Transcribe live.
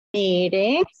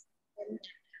Meeting.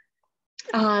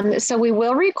 So we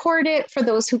will record it for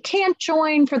those who can't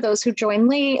join, for those who join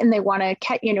late and they want to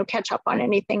catch up on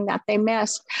anything that they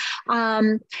missed.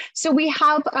 So we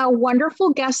have a wonderful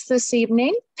guest this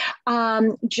evening.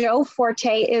 Joe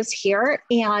Forte is here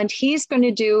and he's going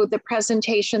to do the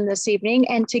presentation this evening.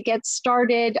 And to get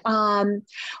started,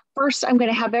 first I'm going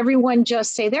to have everyone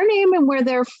just say their name and where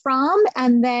they're from,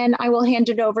 and then I will hand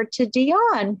it over to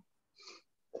Dion.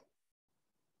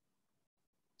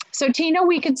 So Tina,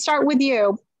 we can start with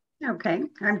you. Okay,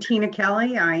 I'm Tina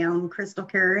Kelly. I own Crystal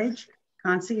Carriage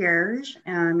Concierge.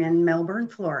 I'm in Melbourne,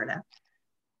 Florida.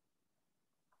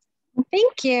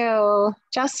 Thank you.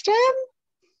 Justin?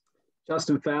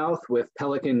 Justin Fouth with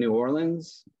Pelican New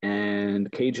Orleans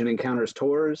and Cajun Encounters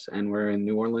Tours, and we're in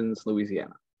New Orleans,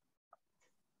 Louisiana.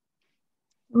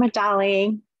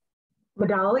 Madali.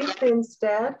 Madali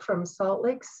Finstead from Salt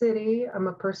Lake City. I'm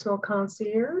a personal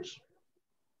concierge.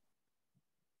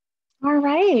 All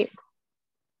right.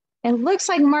 It looks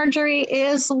like Marjorie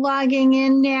is logging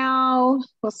in now.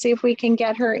 We'll see if we can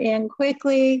get her in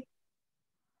quickly.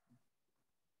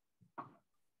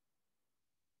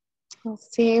 We'll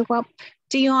see. Well,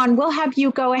 Dion, we'll have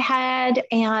you go ahead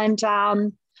and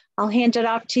I'll hand it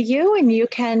off to you and you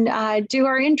can do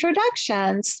our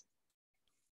introductions.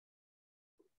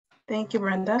 Thank you,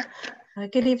 Brenda.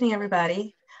 Good evening,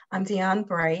 everybody. I'm Dion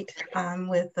Bright. I'm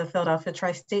with the Philadelphia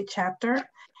Tri-State Chapter,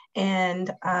 and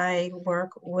I work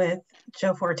with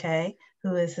Joe Forte,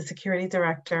 who is the security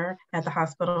director at the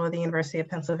Hospital of the University of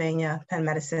Pennsylvania, Penn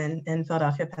Medicine in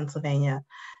Philadelphia, Pennsylvania.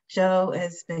 Joe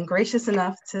has been gracious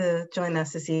enough to join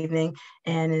us this evening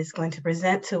and is going to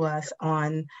present to us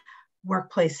on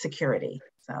workplace security.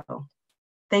 So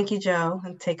thank you, Joe,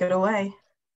 and take it away.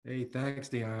 Hey, thanks,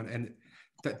 Dion. And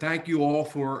thank you all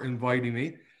for inviting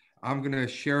me. I'm going to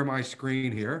share my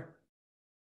screen here.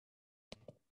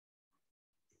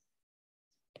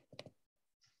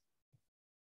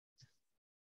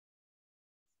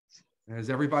 Does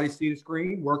everybody see the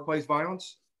screen? Workplace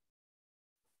violence?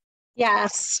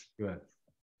 Yes. Good.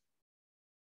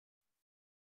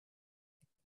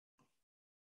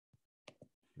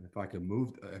 If I can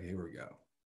move, here we go.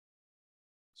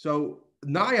 So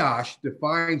NIOSH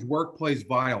defines workplace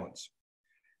violence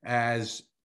as,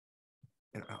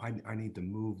 and I need to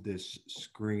move this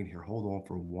screen here. Hold on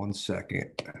for 1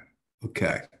 second.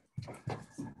 Okay.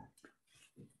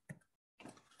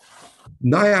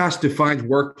 NIOSH defines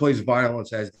workplace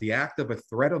violence as the act of a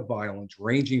threat of violence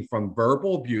ranging from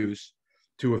verbal abuse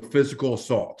to a physical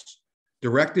assault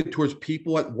directed towards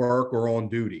people at work or on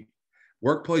duty.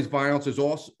 Workplace violence is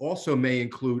also may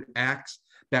include acts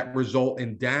that result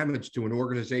in damage to an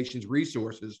organization's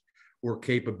resources or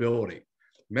capability.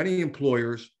 Many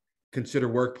employers consider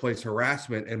workplace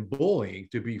harassment and bullying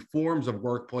to be forms of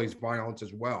workplace violence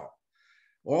as well.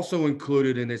 Also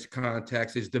included in this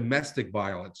context is domestic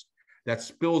violence that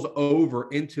spills over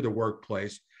into the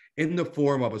workplace in the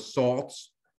form of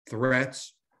assaults,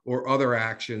 threats, or other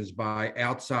actions by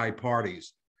outside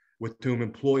parties with whom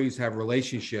employees have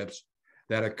relationships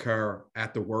that occur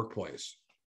at the workplace.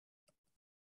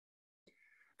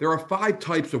 There are 5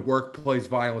 types of workplace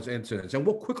violence incidents, and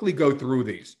we'll quickly go through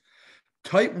these.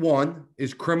 Type 1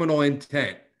 is criminal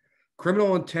intent.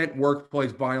 Criminal intent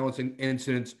workplace violence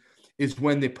incidents is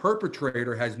when the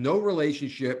perpetrator has no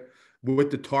relationship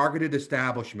with the targeted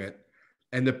establishment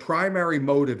and the primary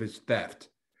motive is theft.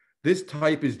 This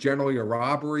type is generally a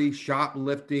robbery,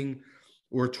 shoplifting,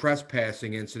 or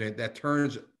trespassing incident that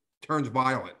turns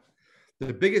violent.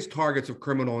 The biggest targets of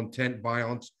criminal intent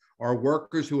violence are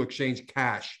workers who exchange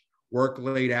cash, work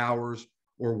late hours,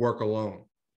 or work alone.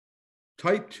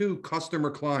 Type 2,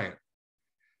 customer-client.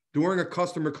 During a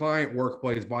customer-client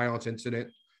workplace violence incident,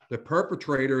 the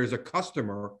perpetrator is a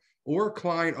customer or a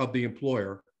client of the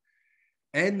employer,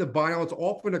 and the violence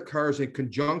often occurs in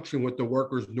conjunction with the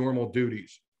worker's normal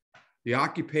duties. The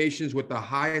occupations with the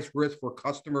highest risk for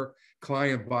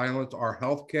customer-client violence are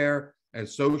healthcare and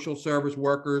social service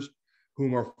workers,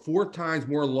 whom are 4 times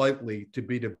more likely to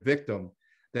be the victim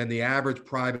than the average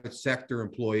private sector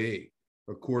employee,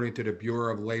 according to the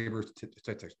Bureau of Labor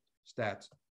Stats.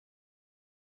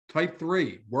 Type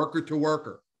 3, worker to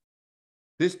worker.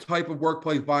 This type of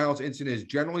workplace violence incident is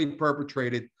generally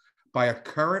perpetrated by a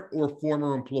current or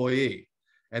former employee,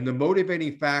 and the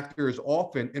motivating factor is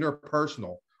often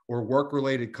interpersonal or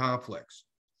work-related conflicts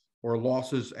or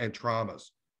losses and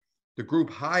traumas. The group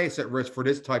highest at risk for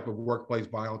this type of workplace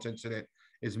violence incident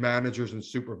is managers and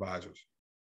supervisors.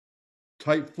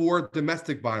 Type 4,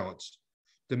 domestic violence.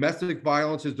 Domestic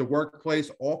violence is the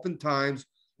workplace oftentimes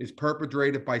is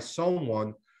perpetrated by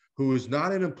someone who is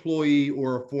not an employee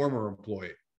or a former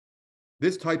employee.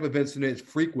 This type of incident is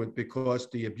frequent because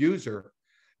the abuser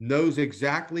knows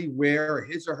exactly where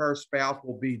his or her spouse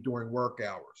will be during work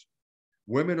hours.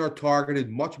 Women are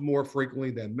targeted much more frequently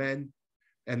than men,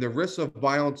 and the risk of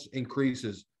violence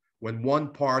increases when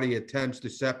one party attempts to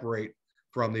separate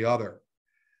from the other.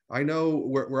 I know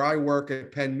where I work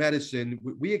at Penn Medicine,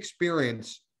 we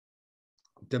experience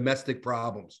domestic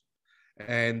problems.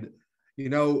 And, you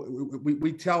know,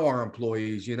 we tell our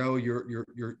employees, you know,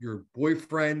 your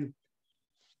boyfriend,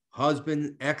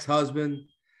 husband, ex-husband,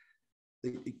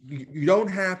 you don't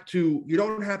have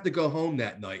to go home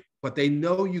that night, but they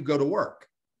know you go to work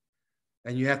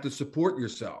and you have to support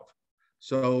yourself.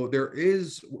 So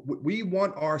we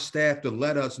want our staff to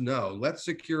let us know, let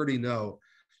security know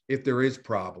if there is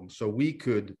problems, so we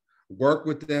could work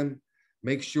with them,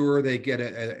 make sure they get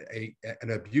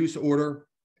an abuse order,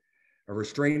 a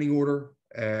restraining order,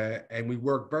 and we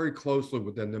work very closely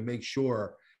with them to make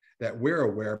sure that we're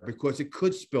aware, because it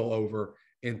could spill over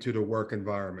into the work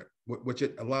environment, which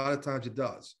a lot of times it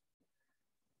does.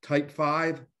 Type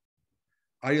 5,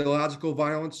 ideological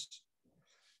violence.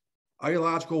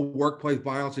 Ideological workplace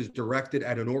violence is directed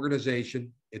at an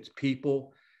organization, its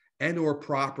people, and or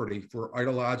property for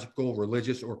ideological,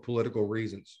 religious, or political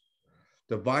reasons.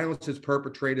 The violence is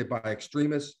perpetrated by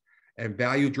extremists and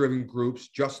value-driven groups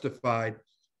justified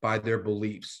by their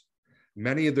beliefs.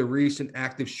 Many of the recent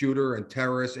active shooter and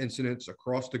terrorist incidents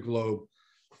across the globe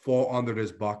fall under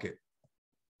this bucket.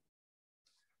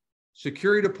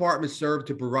 Security departments serve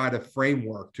to provide a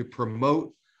framework to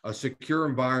promote a secure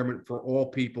environment for all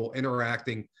people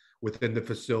interacting within the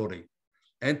facility,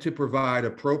 and to provide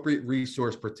appropriate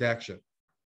resource protection.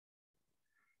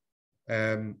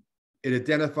 It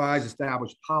identifies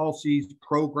established policies,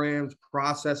 programs,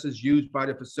 processes used by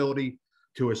the facility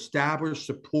to establish,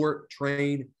 support,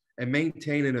 train, and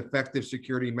maintain an effective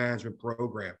security management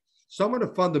program. Some of the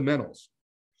fundamentals: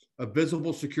 a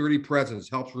visible security presence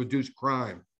helps reduce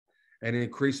crime and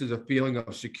increases a feeling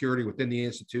of security within the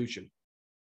institution.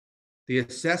 The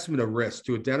assessment of risk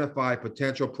to identify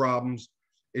potential problems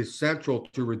is central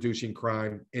to reducing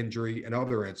crime, injury, and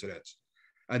other incidents.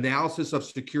 Analysis of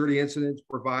security incidents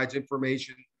provides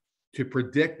information to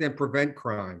predict and prevent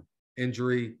crime,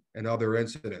 injury, and other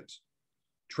incidents.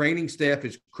 Training staff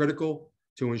is critical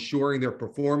to ensuring their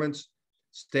performance.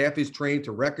 Staff is trained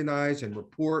to recognize and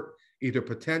report either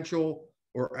potential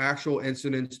or actual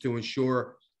incidents to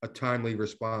ensure a timely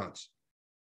response.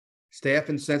 Staff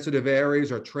in sensitive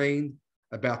areas are trained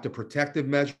about the protective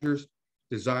measures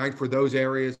designed for those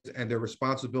areas and their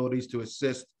responsibilities to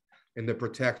assist in the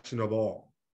protection of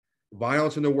all.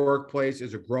 Violence in the workplace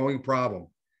is a growing problem.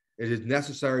 It is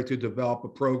necessary to develop a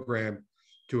program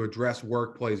to address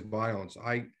workplace violence.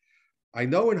 I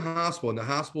know in the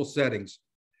hospital settings,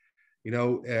 you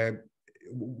know,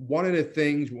 one of the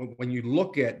things when you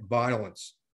look at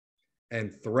violence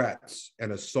and threats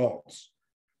and assaults,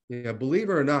 you know, believe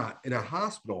it or not, in a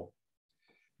hospital,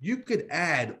 you could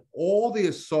add all the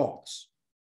assaults,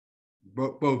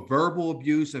 both verbal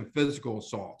abuse and physical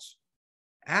assaults,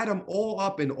 add them all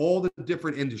up in all the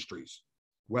different industries,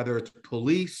 whether it's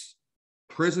police,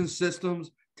 prison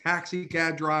systems, taxi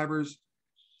cab drivers,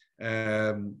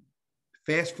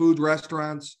 fast food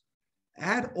restaurants.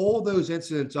 Add all those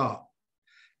incidents up,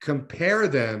 compare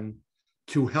them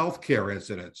to healthcare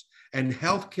incidents, and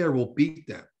healthcare will beat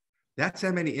them. That's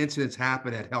how many incidents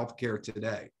happen at healthcare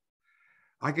today.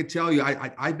 I can tell you,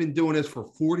 I've been doing this for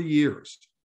 40 years,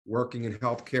 working in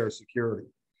healthcare security.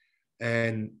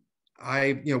 And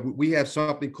we have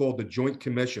something called the Joint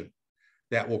Commission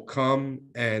that will come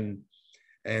and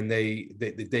they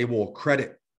will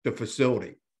accredit the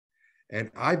facility. And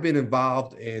I've been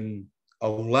involved in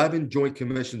 11 Joint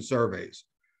Commission surveys.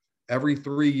 Every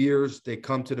 3 years, they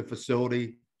come to the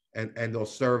facility and they'll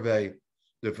survey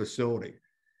the facility.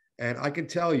 And I can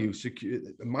tell you,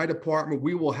 my department,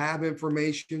 we will have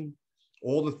information,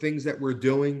 all the things that we're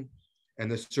doing,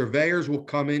 and the surveyors will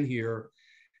come in here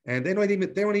and they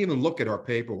don't even look at our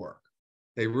paperwork.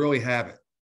 They really haven't.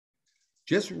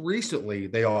 Just recently,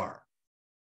 they are,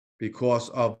 because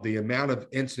of the amount of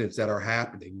incidents that are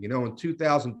happening. You know, in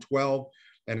 2012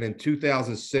 and in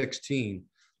 2016,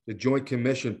 the Joint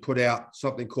Commission put out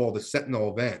something called the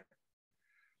Sentinel Event.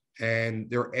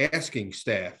 And they're asking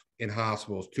staff in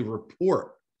hospitals to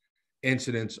report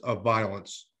incidents of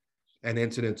violence and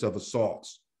incidents of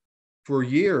assaults. For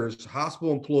years,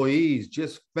 hospital employees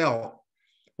just felt,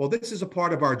 well, this is a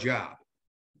part of our job.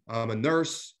 I'm a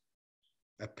nurse,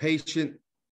 a patient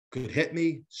could hit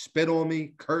me, spit on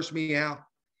me, curse me out.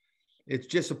 It's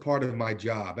just a part of my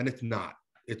job. And it's not.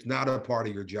 It's not a part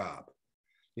of your job.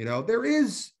 You know, there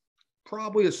is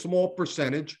probably a small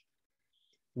percentage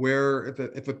where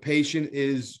if a patient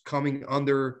is coming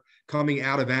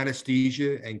out of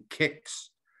anesthesia and kicks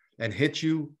and hits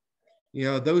you,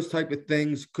 those type of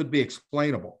things could be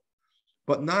explainable,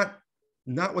 but not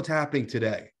what's happening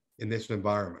today in this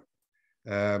environment.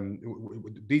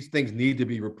 These things need to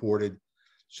be reported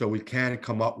so we can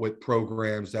come up with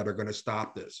programs that are going to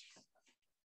stop this.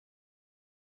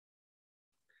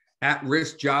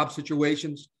 At-risk job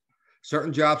situations.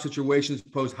 Certain job situations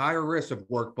pose higher risk of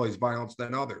workplace violence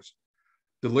than others.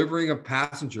 Delivering of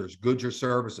passengers, goods, or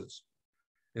services,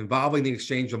 involving the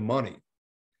exchange of money,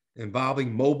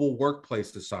 involving mobile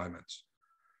workplace assignments,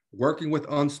 working with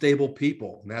unstable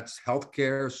people, and that's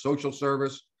healthcare, social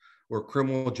service, or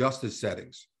criminal justice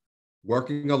settings.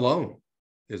 Working alone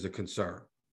is a concern.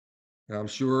 And I'm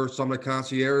sure some of the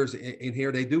concierges in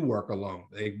here, they do work alone.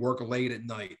 They work late at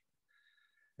night.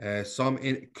 Some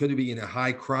could be in a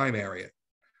high crime area,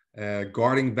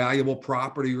 guarding valuable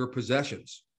property or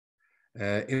possessions,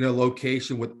 in a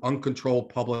location with uncontrolled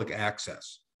public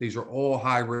access. These are all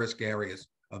high risk areas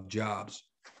of jobs.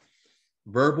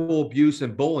 Verbal abuse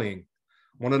and bullying,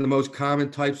 one of the most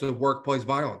common types of workplace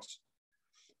violence.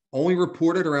 Only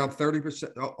reported around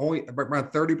 30%, only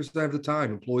around 30% of the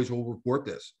time, employees will report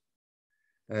this.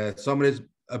 Some of this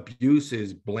abuse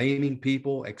is blaming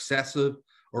people, excessive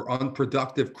or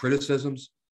unproductive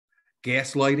criticisms,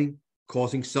 gaslighting,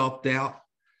 causing self-doubt,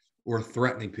 or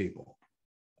threatening people.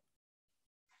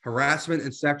 Harassment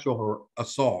and sexual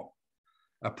assault.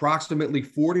 Approximately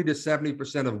 40 to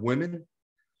 70% of women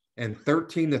and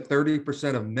 13 to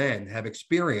 30% of men have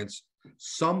experienced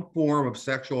some form of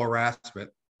sexual harassment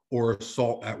or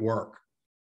assault at work.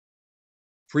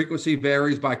 Frequency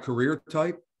varies by career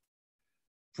type.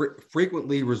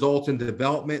 Frequently results in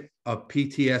development of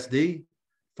PTSD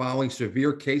following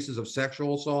severe cases of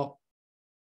sexual assault.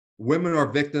 Women are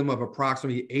victim of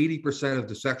approximately 80% of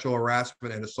the sexual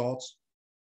harassment and assaults.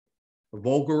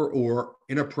 Vulgar or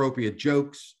inappropriate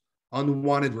jokes,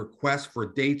 unwanted requests for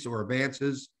dates or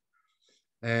advances,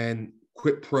 and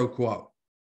quid pro quo.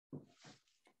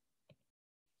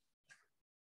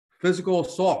 Physical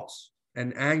assaults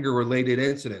and anger-related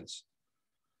incidents.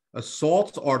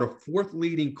 Assaults are the fourth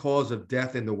leading cause of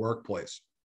death in the workplace.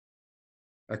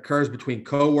 Occurs between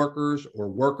coworkers or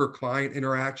worker-client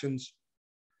interactions.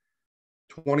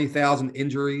 20,000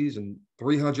 injuries and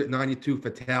 392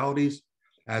 fatalities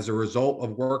as a result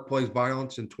of workplace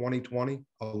violence in 2020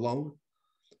 alone.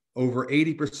 Over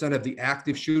 80% of the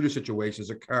active shooter situations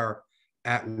occur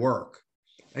at work.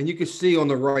 And you can see on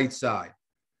the right side,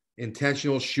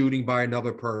 intentional shooting by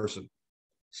another person,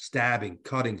 stabbing,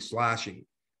 cutting, slashing,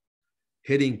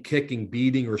 hitting, kicking,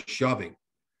 beating, or shoving,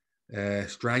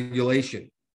 strangulation,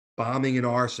 bombing and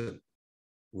arson,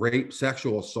 rape,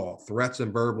 sexual assault, threats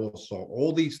and verbal assault.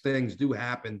 All these things do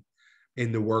happen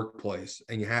in the workplace,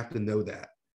 and you have to know that.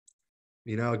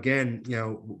 Again,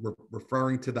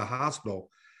 referring to the hospital,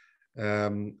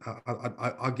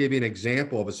 I'll give you an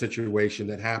example of a situation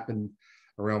that happened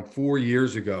around 4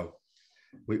 years ago.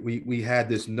 We had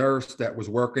this nurse that was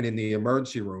working in the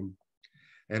emergency room,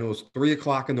 and it was 3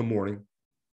 o'clock in the morning,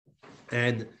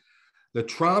 and the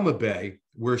trauma bay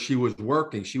where she was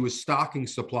working, she was stocking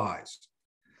supplies,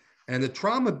 and the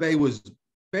trauma bay was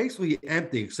basically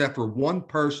empty except for one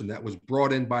person that was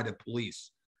brought in by the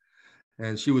police.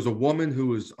 And she was a woman who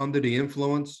was under the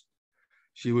influence.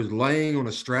 She was laying on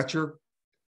a stretcher,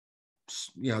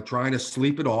 trying to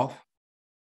sleep it off.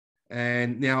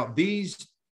 And now these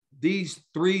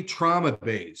three trauma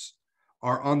bays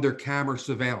are under camera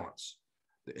surveillance.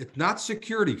 It's not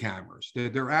security cameras.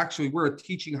 They're actually, we're a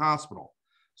teaching hospital.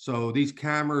 So these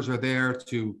cameras are there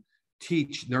to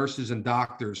teach nurses and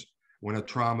doctors when a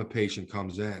trauma patient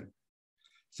comes in.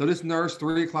 So this nurse,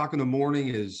 3 o'clock in the morning,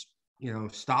 is,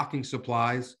 stocking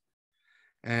supplies.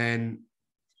 And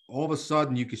all of a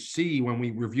sudden you could see when we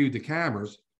reviewed the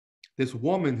cameras, this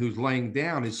woman who's laying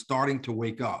down is starting to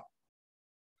wake up.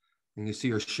 And you see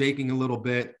her shaking a little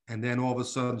bit. And then all of a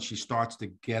sudden she starts to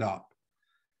get up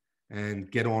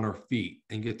and get on her feet.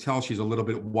 And you can tell she's a little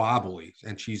bit wobbly,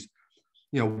 and she's,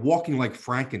 walking like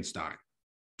Frankenstein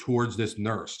towards this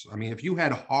nurse. I mean, if you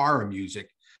had horror music,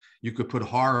 you could put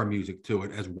horror music to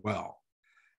it as well.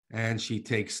 And she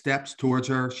takes steps towards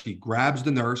her. She grabs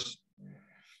the nurse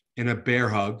in a bear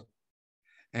hug,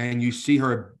 and you see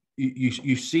her.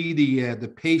 You see the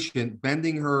patient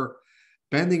bending her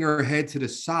head to the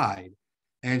side,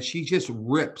 and she just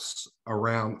rips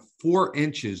around 4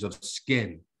 inches of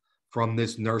skin from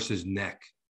this nurse's neck.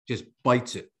 Just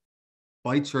bites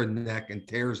her neck and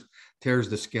tears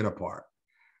the skin apart.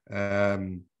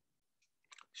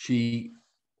 She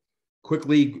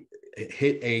quickly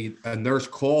hit a nurse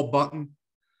call button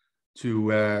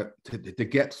to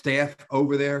get staff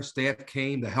over there. Staff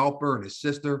came to help her and his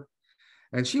sister,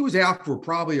 and she was out for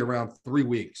probably around 3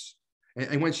 weeks.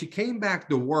 And when she came back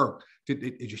to work,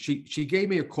 she gave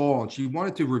me a call and she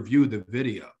wanted to review the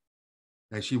video,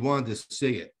 and she wanted to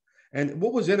see it. And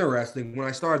what was interesting when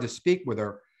I started to speak with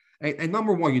her, and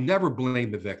number one, you never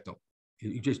blame the victim.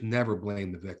 You just never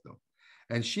blame the victim.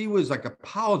 And she was like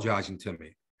apologizing to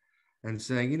me and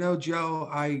saying, Joe,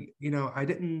 I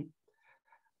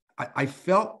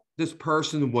felt this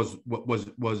person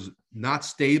was not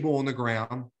stable on the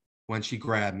ground when she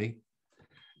grabbed me,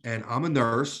 and I'm a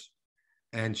nurse,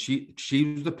 and she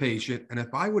was the patient, and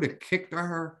if I would have kicked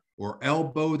her or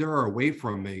elbowed her away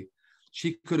from me,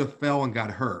 she could have fell and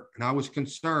got hurt. And I was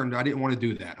concerned. I didn't want to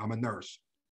do that. I'm a nurse.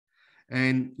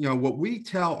 And what we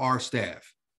tell our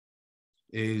staff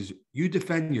is you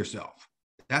defend yourself.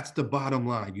 That's the bottom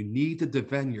line. You need to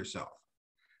defend yourself.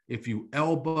 If you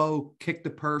elbow, kick the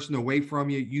person away from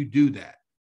you, you do that.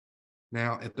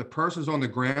 Now, if the person's on the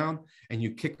ground and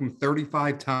you kick them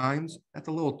 35 times, that's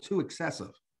a little too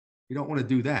excessive. You don't want to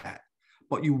do that.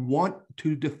 But you want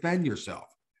to defend yourself.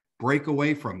 Break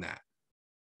away from that.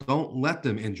 Don't let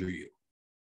them injure you.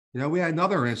 We had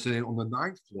another incident on the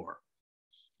 9th floor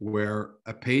where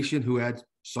a patient who had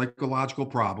psychological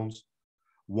problems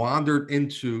wandered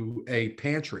into a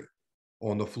pantry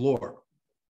on the floor,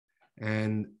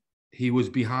 and he was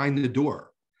behind the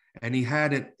door, and he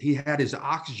had his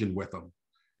oxygen with him,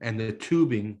 and the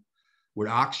tubing with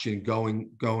oxygen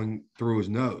going through his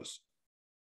nose.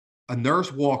 A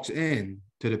nurse walks in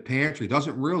to the pantry,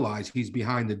 doesn't realize he's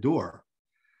behind the door,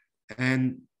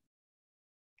 and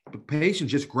the patient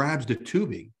just grabs the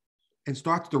tubing and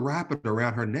starts to wrap it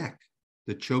around her neck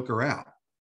to choke her out.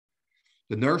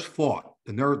 The nurse fought.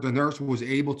 The nurse was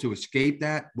able to escape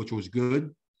that, which was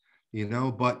good,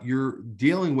 but you're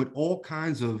dealing with all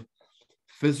kinds of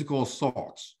physical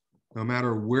assaults, no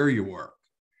matter where you work.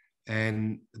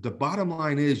 And the bottom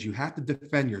line is you have to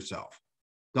defend yourself.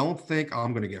 Don't think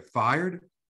I'm going to get fired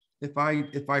if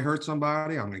I hurt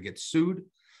somebody, I'm going to get sued.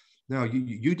 No,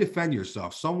 you defend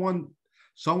yourself. Someone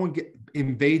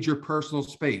invade your personal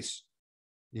space.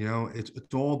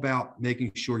 It's all about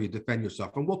making sure you defend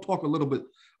yourself. And we'll talk a little bit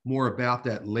more about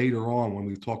that later on when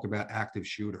we talk about active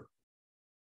shooter.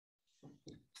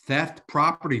 Theft,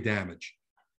 property damage.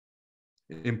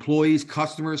 Employees,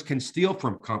 customers can steal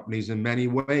from companies in many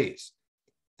ways.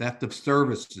 Theft of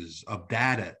services, of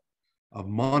data, of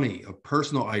money, of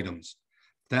personal items.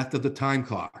 Theft of the time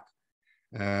clock.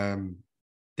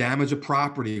 Damage of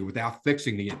property without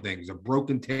fixing the things. A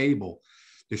broken table.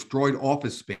 Destroyed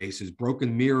office spaces,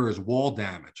 broken mirrors, wall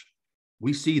damage.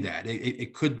 We see that.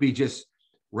 It could be just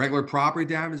regular property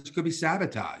damage. It could be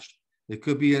sabotaged. It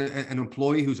could be an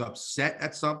employee who's upset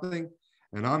at something,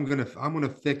 and I'm gonna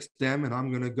fix them, and I'm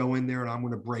gonna go in there and I'm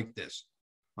gonna break this.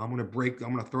 I'm gonna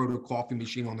throw the coffee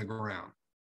machine on the ground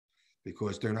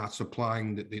because they're not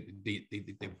supplying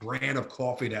the brand of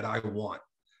coffee that I want.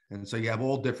 And so you have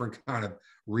all different kind of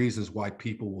reasons why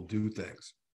people will do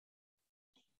things.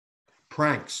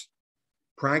 Pranks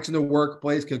in the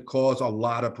workplace can cause a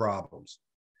lot of problems.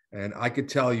 And I could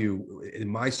tell you in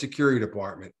my security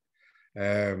department,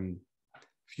 a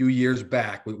few years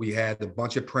back, we had a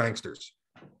bunch of pranksters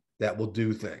that will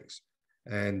do things.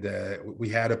 And we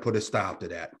had to put a stop to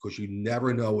that because you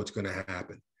never know what's going to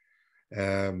happen.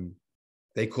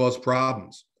 They cause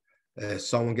problems.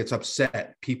 Someone gets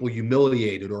upset, people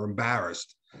humiliated or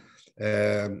embarrassed.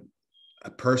 A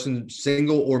person,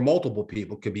 single or multiple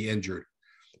people, could be injured.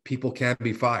 People can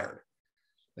be fired.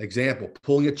 Example,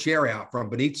 pulling a chair out from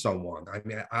beneath someone. I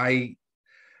mean,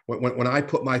 when I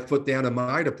put my foot down in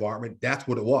my department, that's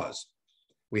what it was.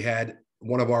 We had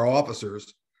one of our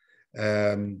officers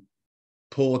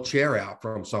pull a chair out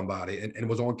from somebody, and it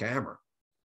was on camera.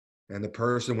 And the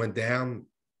person went down,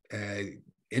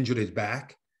 injured his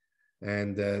back.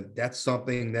 And that's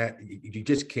something that you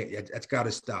just can't, that's got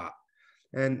to stop.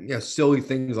 And silly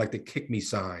things like the kick me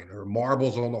sign or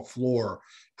marbles on the floor,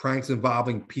 pranks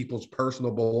involving people's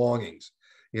personal belongings.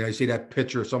 You see that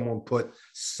picture, someone put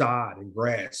sod and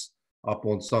grass up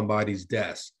on somebody's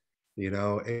desk.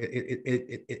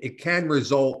 It can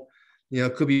result,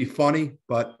 it could be funny,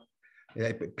 but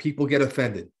people get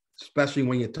offended, especially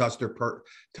when you touch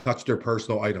their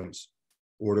personal items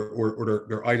or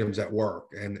their items at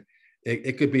work. And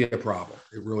it could be a problem.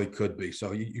 It really could be.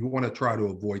 So you want to try to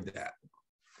avoid that.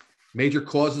 Major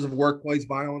causes of workplace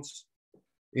violence,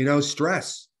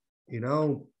 stress,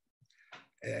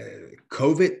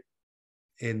 COVID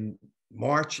in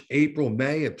March, April,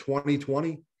 May of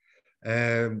 2020.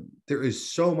 There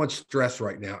is so much stress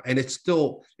right now, and it's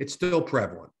still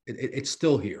prevalent. It's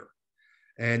still here.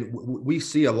 And we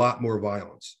see a lot more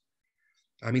violence.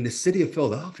 I mean, the city of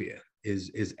Philadelphia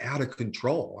is out of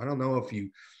control. I don't know if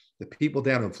the people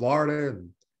down in Florida and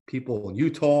people in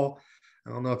Utah, I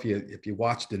don't know if you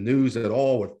watch the news at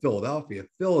all with Philadelphia.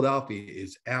 Philadelphia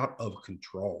is out of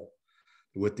control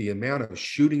with the amount of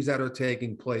shootings that are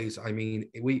taking place. I mean,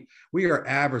 we are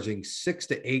averaging 6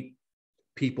 to 8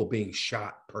 people being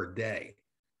shot per day.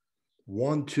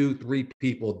 1, 2, 3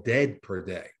 people dead per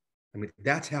day. I mean,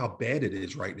 that's how bad it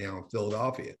is right now in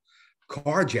Philadelphia.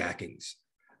 Carjackings.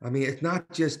 I mean, it's not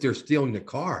just they're stealing the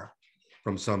car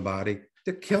from somebody,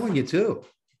 they're killing you too.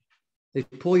 They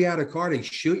pull you out of the car, they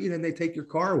shoot you, then they take your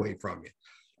car away from you.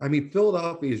 I mean,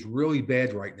 Philadelphia is really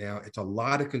bad right now. It's a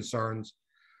lot of concerns.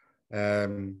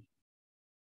 In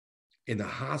the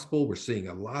hospital, we're seeing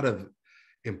a lot of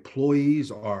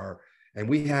employees and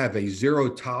we have a zero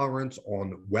tolerance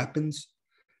on weapons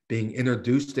being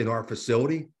introduced in our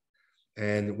facility.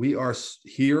 And we are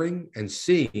hearing and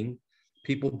seeing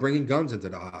people bringing guns into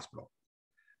the hospital.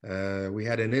 We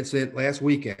had an incident last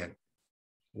weekend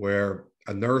where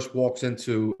a nurse walks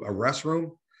into a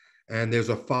restroom and there's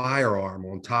a firearm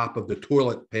on top of the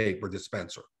toilet paper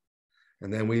dispenser.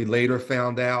 And then we later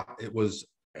found out it was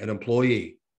an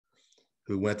employee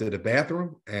who went to the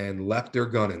bathroom and left their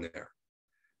gun in there.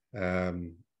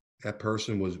 That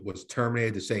person was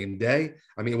terminated the same day.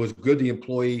 I mean, it was good the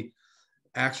employee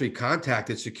actually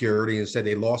contacted security and said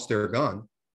they lost their gun.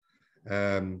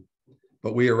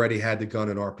 But we already had the gun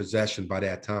in our possession by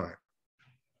that time.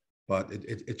 But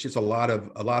it's just a lot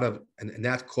of, and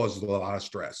that causes a lot of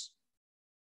stress.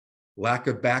 Lack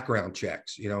of background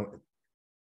checks.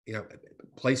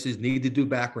 Places need to do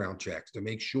background checks to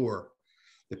make sure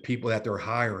the people that they're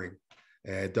hiring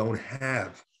don't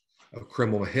have a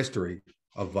criminal history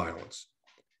of violence.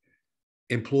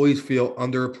 Employees feel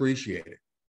underappreciated,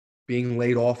 being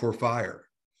laid off or fired,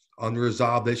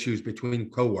 unresolved issues between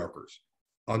coworkers,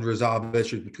 unresolved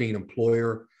issues between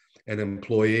employer and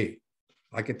employee.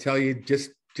 I can tell you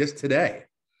just today,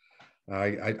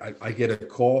 I get a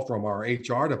call from our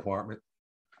HR department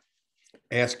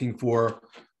asking for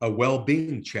a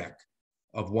well-being check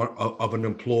of an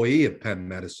employee of Penn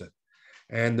Medicine.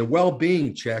 And the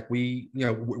well-being check,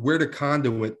 we're the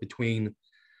conduit between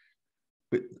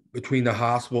the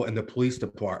hospital and the police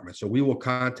department. So we will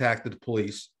contact the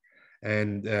police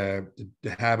and to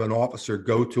have an officer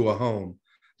go to a home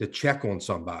to check on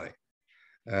somebody.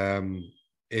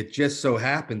 It just so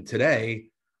happened today,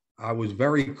 I was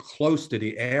very close to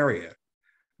the area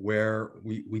where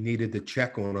we needed to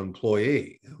check on an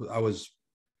employee. I was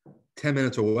 10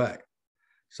 minutes away.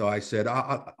 So I said,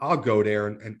 I'll go there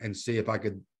and see if I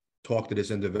could talk to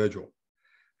this individual.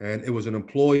 And it was an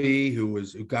employee who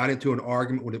got into an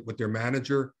argument with their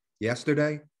manager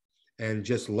yesterday and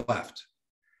just left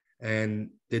and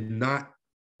did not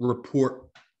report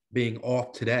being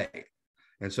off today.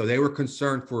 And so they were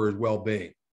concerned for his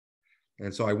well-being.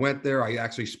 And so I went there. I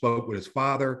actually spoke with his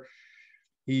father.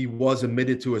 He was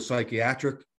admitted to a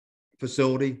psychiatric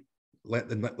facility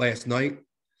last night.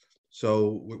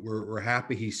 So we're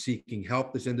happy he's seeking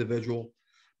help, this individual.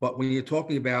 But when you're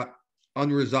talking about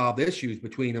unresolved issues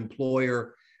between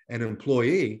employer and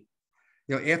employee,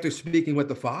 after speaking with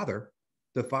the father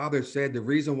said the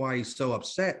reason why he's so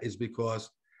upset is because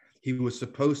he was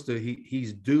supposed to,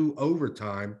 he's due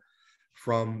overtime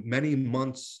from many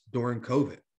months during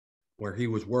COVID, where he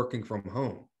was working from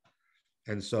home.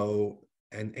 And so,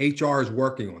 and HR is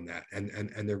working on that, and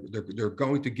they're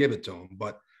going to give it to him.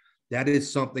 But that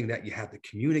is something that you have to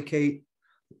communicate.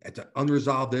 It's an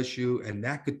unresolved issue, and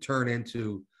that could turn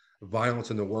into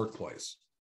violence in the workplace.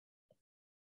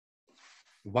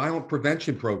 Violent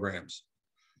prevention programs.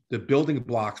 The building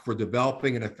blocks for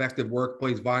developing an effective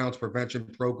workplace violence prevention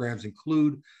programs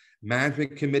include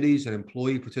management committees and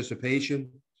employee participation,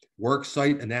 work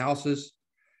site analysis,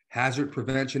 hazard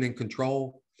prevention and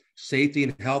control, safety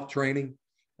and health training,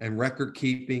 and record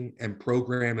keeping and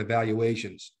program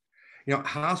evaluations.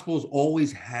 Hospitals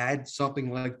always had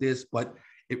something like this, but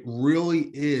it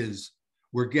really is,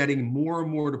 we're getting more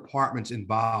and more departments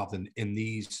involved in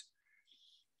these,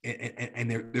 and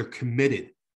they're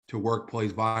committed to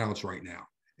workplace violence right now.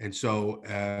 And so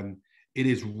it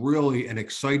is really an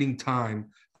exciting time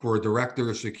for a director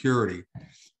of security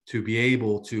to be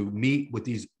able to meet with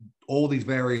all these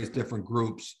various different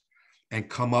groups and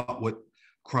come up with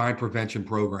crime prevention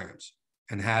programs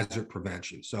and hazard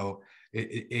prevention. So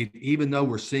even though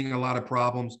we're seeing a lot of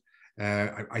problems,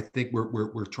 I think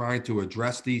we're trying to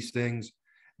address these things,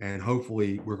 and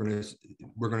hopefully we're going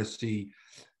to see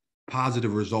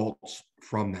positive results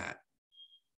from that.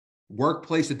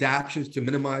 Workplace adaptations to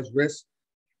minimize risk,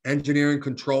 engineering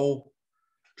control,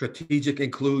 Strategic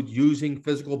include using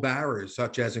physical barriers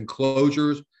such as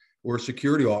enclosures or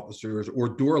security officers or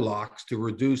door locks to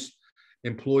reduce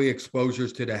employee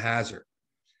exposures to the hazard.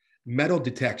 Metal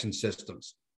detection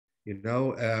systems,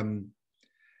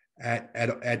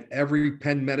 at every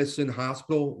Penn Medicine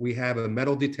hospital, we have a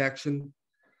metal detection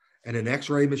and an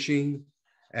x-ray machine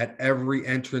at every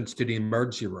entrance to the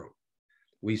emergency room.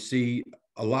 We see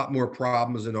a lot more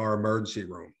problems in our emergency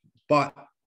room. But,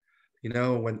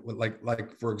 when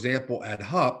like for example, at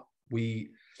HUP, we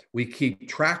keep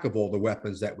track of all the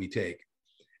weapons that we take.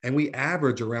 And we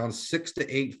average around 6 to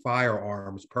 8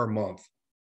 firearms per month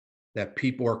that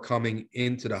people are coming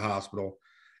into the hospital.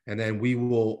 And then we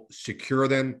will secure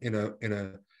them in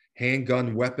a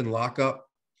handgun weapon lockup.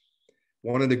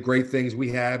 One of the great things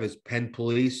we have is Penn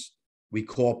Police. We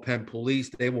call Penn Police.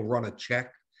 They will run a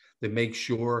check to make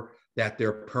sure that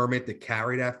their permit to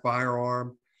carry that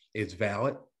firearm is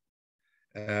valid.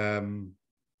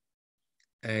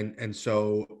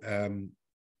 So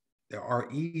our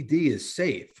ED is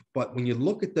safe. But when you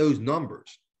look at those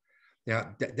numbers,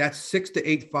 now that's 6 to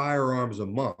 8 firearms a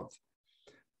month,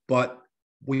 but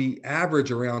we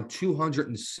average around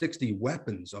 260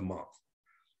 weapons a month.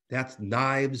 That's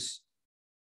knives,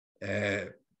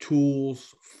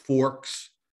 tools, forks,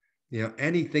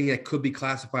 anything that could be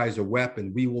classified as a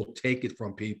weapon, we will take it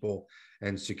from people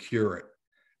and secure it.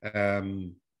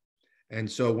 And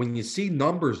so when you see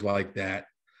numbers like that,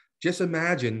 just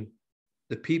imagine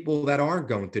the people that aren't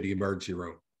going to the emergency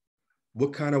room.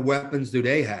 What kind of weapons do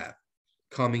they have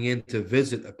coming in to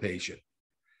visit a patient?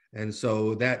 And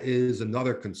so that is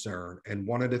another concern. And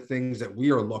one of the things that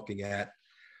we are looking at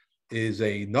is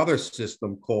another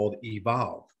system called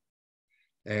Evolve.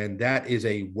 And that is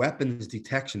a weapons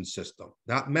detection system,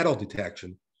 not metal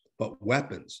detection, but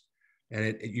weapons.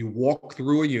 And you walk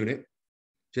through a unit,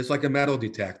 just like a metal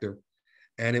detector,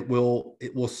 and it will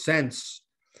sense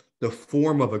the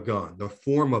form of a gun, the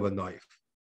form of a knife,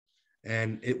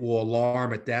 and it will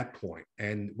alarm at that point.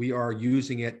 And we are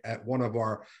using it at one of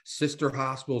our sister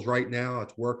hospitals right now.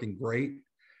 It's working great.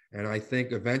 And I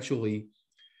think eventually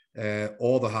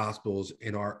all the hospitals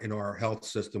in our health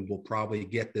system will probably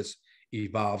get this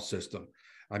Evolve system.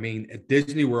 I mean, at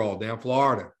Disney World down in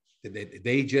Florida,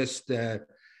 they just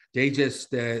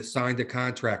signed a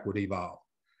contract with Evolve,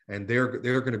 and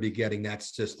they're going to be getting that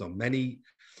system. Many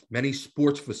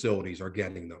sports facilities are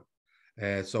getting them.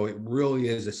 So it really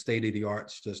is a state-of-the-art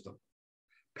system.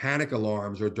 Panic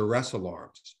alarms or duress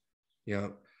alarms,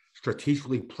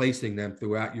 strategically placing them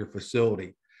throughout your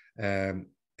facility, and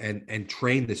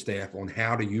train the staff on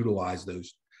how to utilize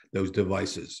those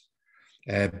devices.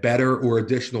 Better or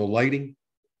additional lighting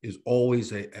is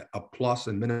always a plus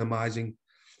in minimizing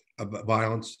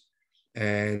violence,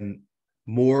 and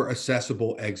more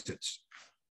accessible exits.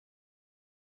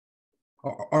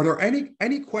 Are there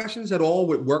any questions at all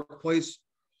with workplace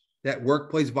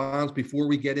violence before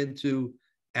we get into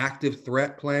active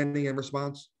threat planning and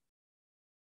response?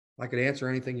 I could answer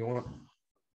anything you want.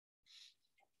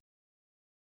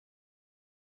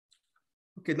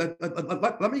 Okay,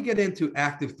 let me get into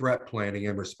active threat planning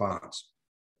and response.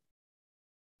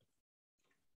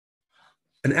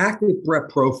 An active threat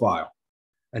profile.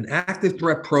 An active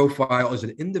threat profile is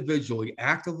an individual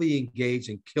actively engaged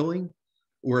in killing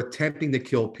or attempting to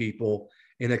kill people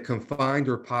in a confined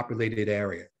or populated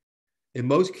area. In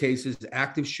most cases,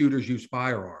 active shooters use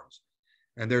firearms,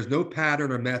 and there's no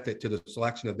pattern or method to the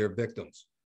selection of their victims.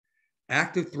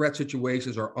 Active threat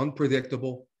situations are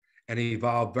unpredictable and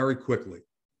evolve very quickly.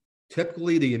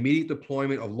 Typically, the immediate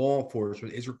deployment of law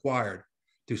enforcement is required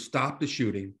to stop the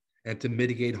shooting and to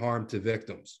mitigate harm to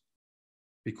victims.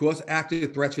 Because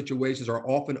active threat situations are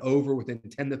often over within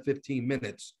 10 to 15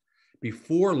 minutes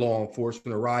before law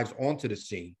enforcement arrives onto the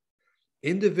scene,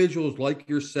 individuals like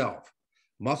yourself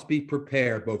must be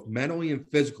prepared both mentally and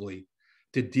physically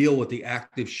to deal with the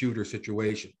active shooter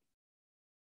situation.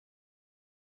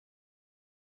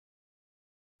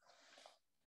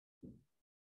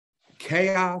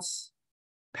 Chaos,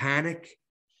 panic,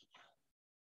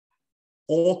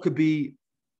 all could be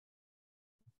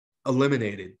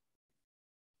eliminated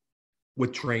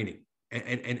with training.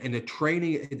 And the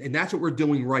training, and that's what we're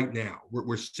doing right now.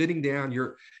 We're sitting down,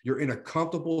 you're in a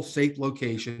comfortable, safe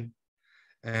location,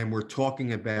 and we're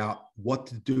talking about what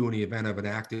to do in the event of an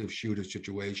active shooter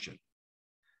situation.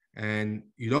 And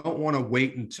you don't want to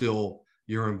wait until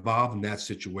you're involved in that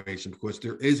situation, because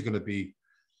there is going to be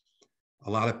a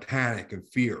lot of panic and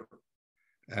fear.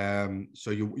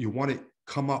 So you want to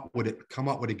come up with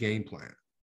a game plan.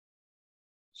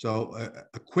 So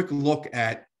a quick look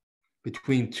at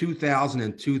between 2000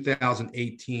 and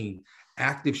 2018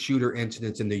 active shooter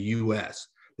incidents in the US.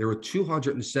 There were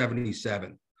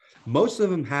 277. Most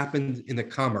of them happened in the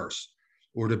commerce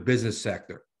or the business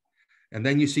sector. And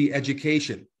then you see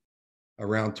education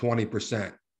around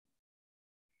 20%.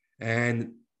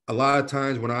 And a lot of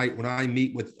times when I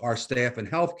meet with our staff in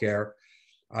healthcare,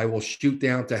 I will shoot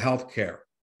down to healthcare,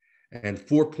 and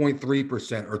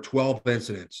 4.3% or 12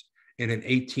 incidents in an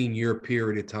 18-year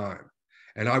period of time.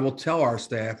 And I will tell our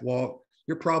staff, well,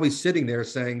 you're probably sitting there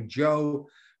saying, Joe,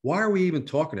 why are we even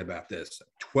talking about this?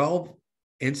 12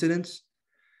 incidents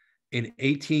in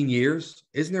 18 years?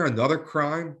 Isn't there another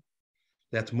crime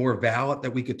that's more valid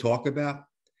that we could talk about?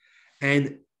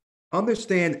 And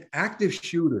understand active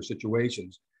shooter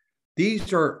situations.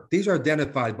 These are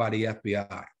identified by the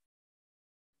FBI.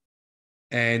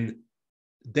 And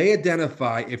they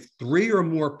identify if 3 or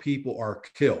more people are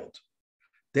killed,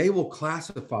 they will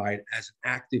classify it as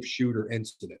an active shooter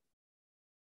incident.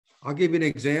 I'll give you an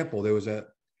example. There was a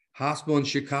hospital in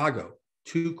Chicago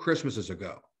 2 Christmases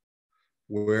ago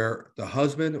where the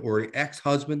husband or the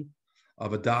ex-husband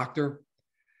of a doctor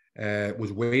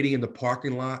was waiting in the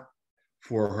parking lot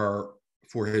for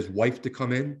his wife to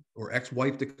come in, or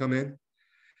ex-wife to come in.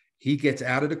 He gets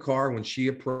out of the car when she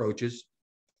approaches.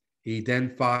 He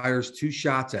then fires 2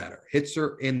 shots at her, hits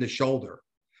her in the shoulder.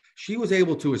 She was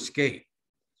able to escape,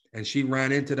 and she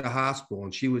ran into the hospital,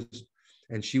 and she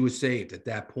was saved at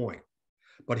that point.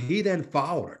 But he then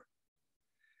followed her.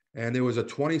 And there was a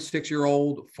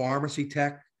 26-year-old pharmacy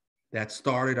tech that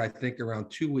started, I think, around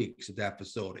 2 weeks at that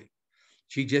facility.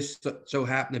 She just so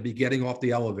happened to be getting off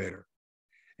the elevator,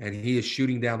 and he is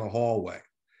shooting down the hallway,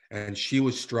 and she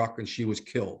was struck and she was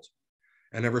killed.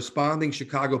 And a responding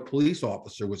Chicago police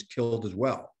officer was killed as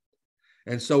well.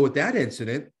 And so with that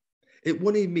incident, it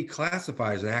wouldn't even be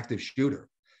classified as an active shooter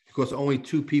because only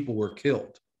 2 people were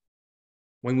killed.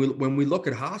 When we look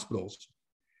at hospitals,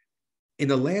 in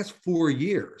the last 4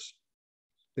 years,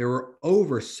 there were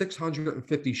over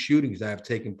 650 shootings that have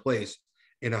taken place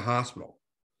in a hospital.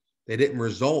 They didn't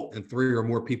result in 3 or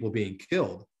more people being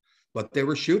killed, but there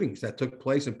were shootings that took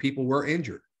place and people were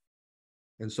injured.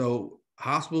 And so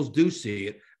hospitals do see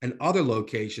it, and other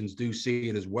locations do see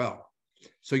it as well.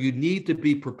 So you need to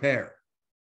be prepared.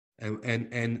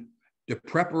 And the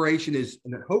preparation is,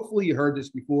 and hopefully you heard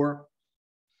this before,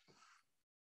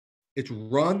 it's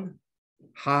run,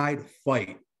 hide,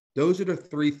 fight. Those are the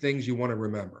 3 things you want to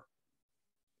remember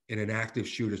in an active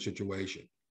shooter situation.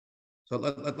 So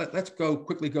let's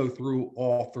quickly go through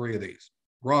all 3 of these.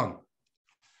 Run.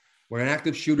 When an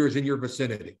active shooter is in your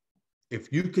vicinity,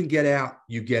 if you can get out,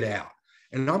 you get out.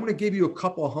 And I'm going to give you a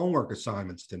couple of homework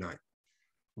assignments tonight.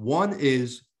 One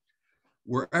is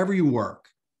wherever you work,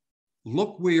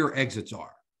 look where your exits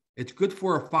are. It's good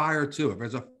for a fire too. If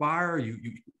there's a fire,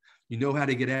 you know how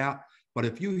to get out. But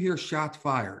if you hear shots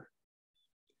fired,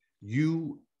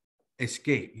 you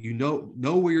escape. You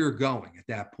know where you're going at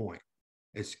that point.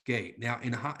 Escape. Now,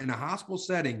 in a hospital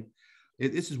setting,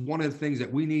 this is one of the things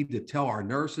that we need to tell our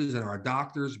nurses and our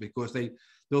doctors, because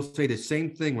they'll say the same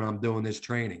thing when I'm doing this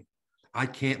training. I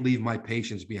can't leave my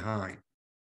patients behind.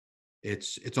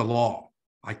 It's a law.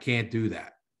 I can't do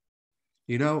that.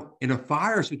 You know, in a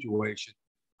fire situation,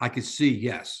 I could see,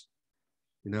 yes.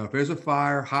 You know, if there's a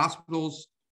fire, hospitals,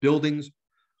 buildings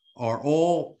are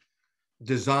all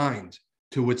designed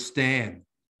to withstand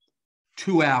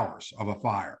 2 hours of a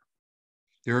fire.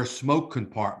 There are smoke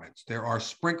compartments. There are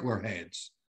sprinkler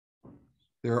heads.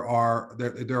 There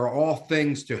are all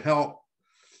things to help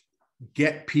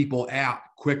get people out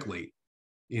quickly,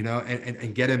 you know,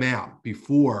 and get them out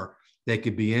before they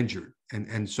could be injured.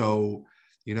 And so,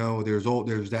 you know,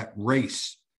 there's that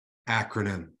RACE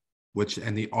acronym,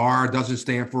 and the R doesn't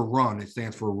stand for run, it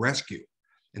stands for rescue.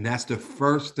 And that's the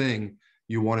first thing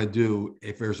you want to do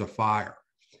if there's a fire.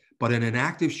 But in an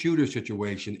active shooter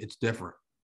situation, it's different.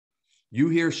 You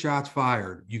hear shots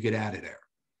fired, you get out of there.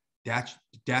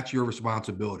 That's your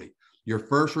responsibility. Your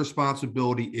first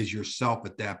responsibility is yourself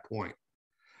at that point.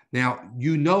 Now,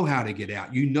 you know how to get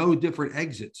out. You know different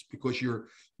exits because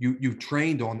you've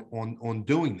trained on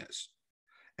doing this.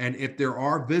 And if there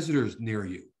are visitors near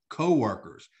you,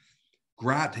 coworkers,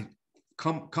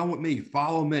 come with me,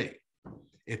 follow me.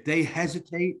 If they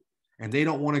hesitate and they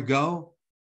don't want to go,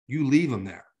 you leave them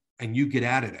there and you get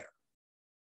out of there.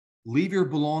 Leave your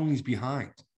belongings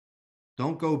behind.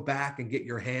 Don't go back and get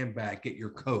your handbag, get your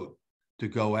coat to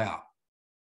go out.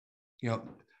 You know,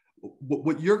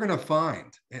 what you're going to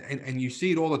find, and you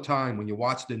see it all the time when you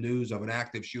watch the news of an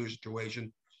active shooter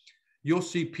situation, you'll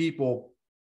see people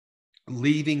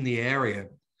leaving the area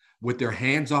with their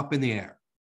hands up in the air,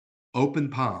 open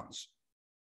palms.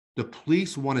 The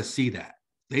police want to see that.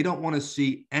 They don't want to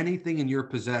see anything in your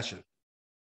possession.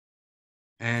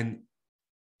 And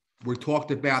we're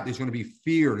talked about there's going to be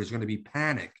fear, there's going to be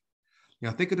panic. You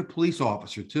know, think of the police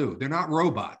officer too. They're not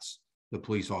robots, the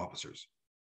police officers.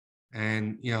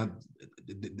 And, you know,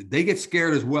 they get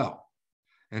scared as well.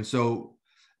 And so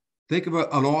think of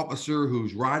an officer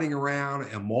who's riding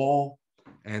around a mall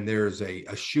and there's a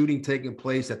shooting taking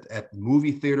place at the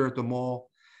movie theater at the mall.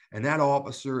 And that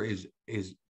officer is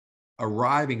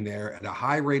arriving there at a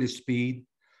high rate of speed.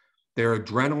 Their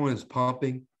adrenaline is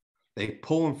pumping. They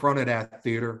pull in front of that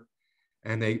theater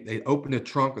and they open the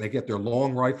trunk and they get their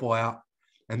long rifle out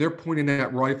and they're pointing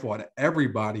that rifle at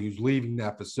everybody who's leaving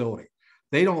that facility.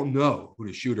 They don't know who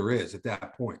the shooter is at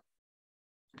that point.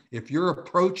 If you're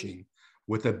approaching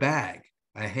with a bag,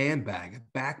 a handbag,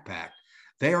 a backpack,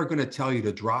 they are going to tell you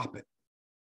to drop it.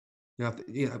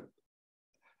 You know,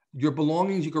 your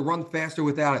belongings, you can run faster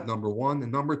without it, number one.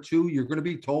 And number two, you're going to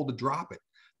be told to drop it.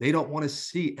 They don't want to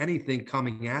see anything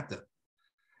coming at them.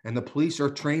 And the police are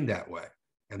trained that way.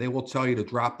 And they will tell you to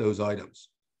drop those items.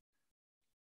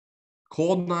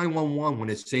 Call 911 when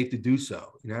it's safe to do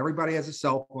so. You know, everybody has a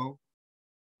cell phone,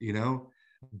 you know,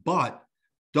 but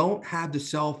don't have the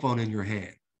cell phone in your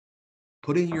hand.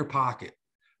 Put it in your pocket.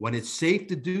 When it's safe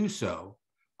to do so,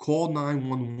 call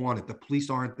 911. If the police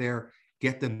aren't there,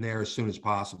 get them there as soon as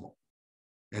possible.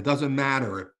 It doesn't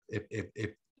matter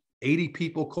if 80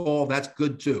 people call, that's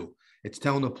good too. It's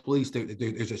telling the police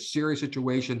there's a serious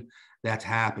situation that's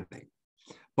happening.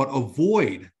 But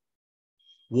avoid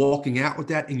walking out with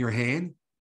that in your hand,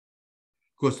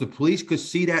 because the police could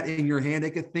see that in your hand.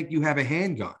 They could think you have a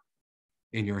handgun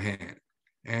in your hand.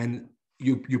 And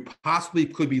you possibly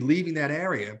could be leaving that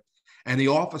area and the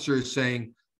officer is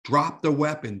saying, drop the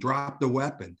weapon, drop the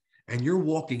weapon. And you're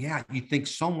walking out, you think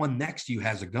someone next to you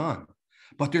has a gun,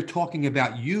 but they're talking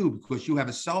about you because you have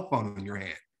a cell phone in your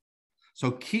hand.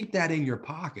 So keep that in your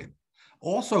pocket.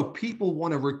 Also, people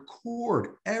want to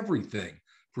record everything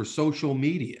for social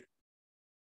media.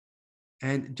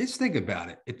 And just think about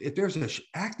it. If there's an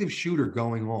active shooter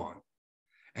going on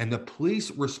and the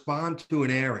police respond to an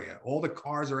area, all the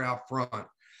cars are out front,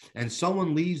 and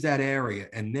someone leaves that area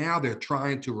and now they're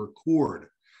trying to record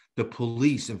the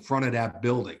police in front of that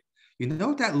building. You know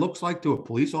what that looks like to a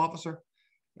police officer?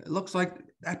 It looks like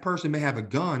that person may have a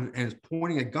gun and is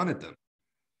pointing a gun at them.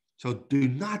 So do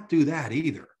not do that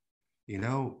either. You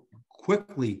know,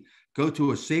 quickly go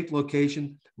to a safe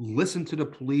location, listen to the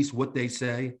police, what they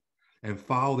say, and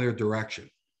follow their direction.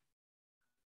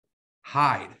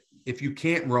 Hide. If you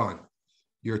can't run,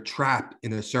 you're trapped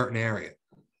in a certain area.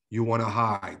 You want to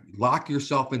hide. Lock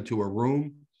yourself into a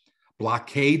room,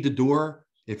 blockade the door.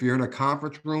 If you're in a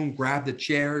conference room, grab the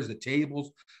chairs, the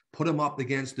tables, put them up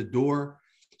against the door.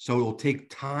 So it'll take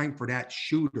time for that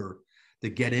shooter to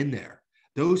get in there.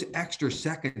 Those extra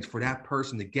seconds for that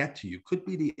person to get to you could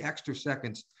be the extra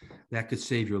seconds that could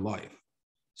save your life.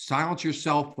 Silence your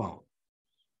cell phone,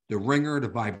 the ringer, the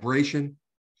vibration.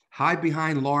 Hide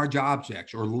behind large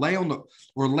objects or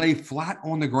lay flat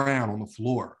on the ground on the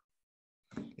floor.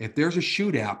 If there's a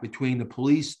shootout between the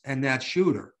police and that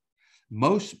shooter,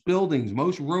 most buildings,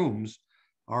 most rooms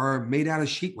are made out of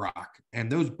sheetrock,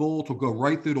 and those bullets will go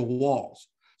right through the walls.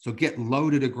 So get low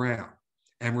to the ground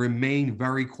and remain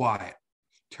very quiet.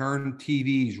 Turn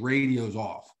TVs, radios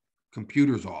off,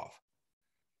 computers off.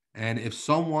 And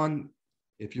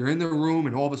if you're in the room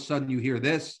and all of a sudden you hear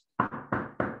this,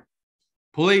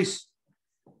 police,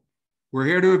 we're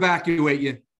here to evacuate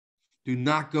you. Do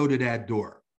not go to that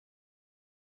door.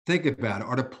 Think about it.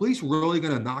 Are the police really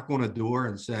going to knock on a door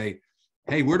and say,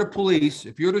 hey, we're the police.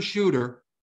 If you're the shooter,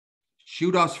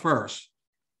 shoot us first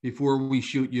before we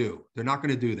shoot you? They're not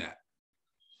going to do that.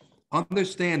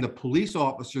 Understand the police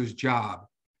officer's job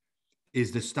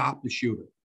is to stop the shooter.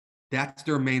 That's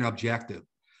their main objective.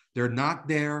 They're not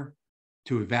there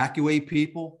to evacuate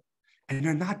people, and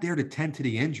they're not there to tend to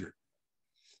the injured.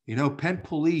 You know, Penn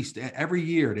Police, every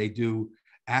year they do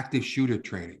active shooter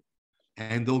training,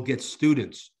 and they'll get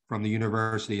students from the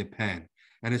University of Penn.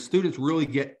 And the students really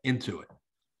get into it.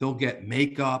 They'll get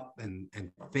makeup and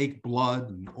fake blood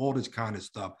and all this kind of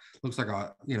stuff. Looks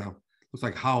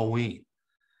like Halloween.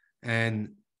 And,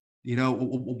 you know,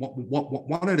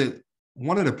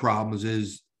 one of the problems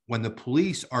is when the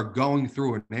police are going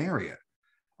through an area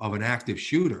of an active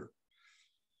shooter,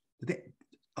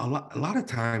 a lot of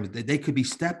times they could be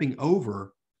stepping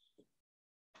over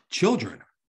children,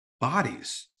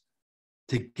 bodies,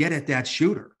 to get at that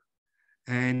shooter.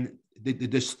 And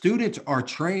the students are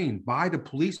trained by the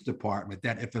police department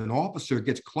that if an officer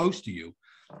gets close to you,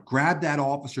 grab that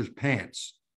officer's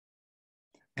pants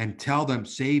and tell them,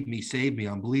 save me,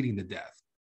 I'm bleeding to death.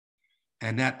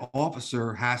 And that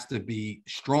officer has to be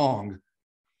strong.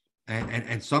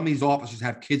 And some of these officers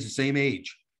have kids the same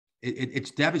age.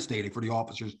 It's devastating for the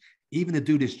officers even to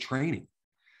do this training.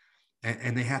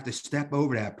 And they have to step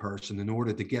over that person in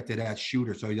order to get to that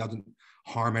shooter so he doesn't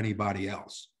harm anybody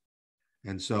else.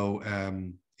 And so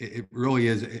it really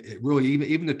is,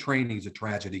 even the training is a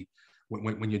tragedy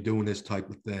when you're doing this type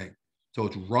of thing. So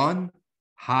it's run,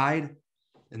 hide,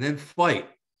 and then fight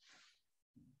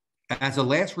as a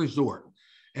last resort.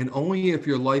 And only if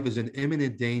your life is in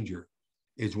imminent danger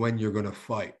is when you're going to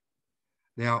fight.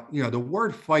 Now, the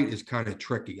word fight is kind of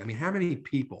tricky. I mean, how many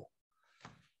people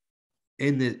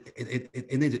in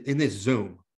this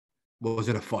Zoom was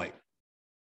in a fight?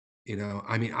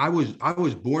 I mean, I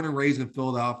was born and raised in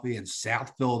Philadelphia, in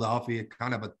South Philadelphia,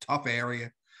 kind of a tough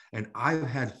area, and I've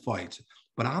had fights,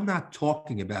 but I'm not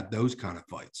talking about those kind of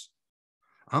fights.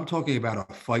 I'm talking about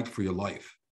a fight for your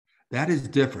life. That is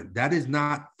different. That is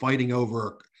not fighting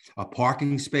over a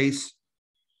parking space.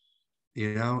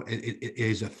 It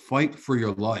is a fight for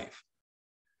your life.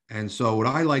 And so what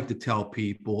I like to tell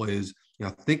people is,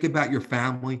 think about your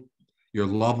family, your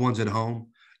loved ones at home.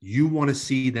 You want to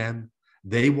see them.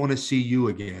 They want to see you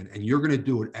again. And you're going to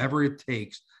do whatever it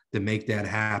takes to make that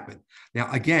happen. Now,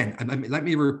 again, let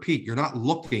me repeat, you're not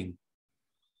looking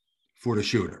for the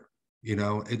shooter.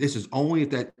 This is only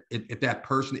if that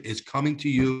person is coming to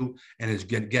you and is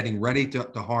getting ready to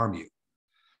harm you.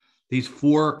 These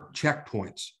 4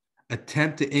 checkpoints: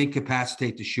 attempt to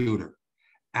incapacitate the shooter,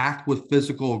 act with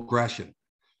physical aggression,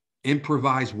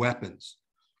 improvise weapons,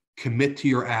 commit to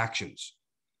your actions.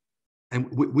 And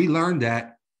we learned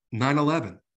that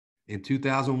 9/11 in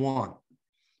 2001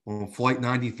 on Flight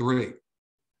 93.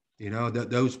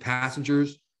 Those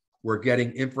passengers were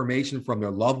getting information from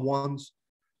their loved ones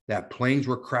that planes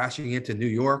were crashing into New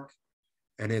York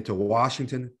and into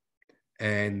Washington,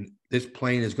 and this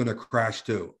plane is going to crash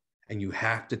too. And you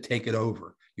have to take it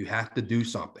over. You have to do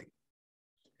something.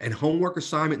 And homework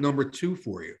assignment number 2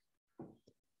 for you: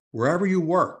 wherever you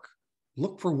work,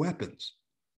 look for weapons.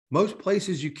 Most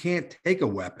places you can't take a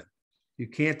weapon. You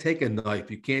can't take a knife.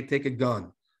 You can't take a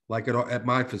gun like at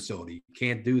my facility. You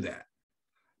can't do that.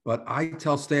 But I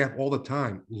tell staff all the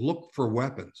time, look for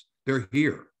weapons. They're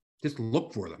here. Just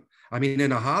look for them. I mean,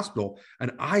 in a hospital,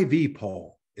 an IV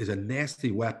pole is a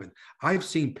nasty weapon. I've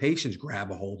seen patients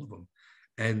grab a hold of them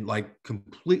and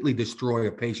completely destroy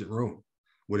a patient room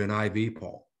with an IV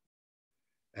pole.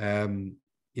 On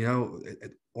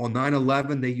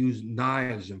 9/11, they used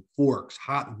knives and forks,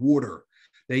 hot water.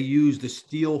 They used the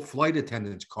steel flight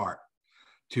attendant's cart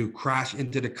to crash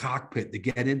into the cockpit to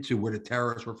get into where the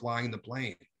terrorists were flying the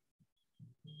plane.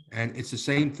 And it's the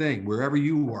same thing. Wherever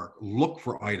you work, look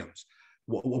for items.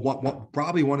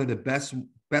 Probably one of the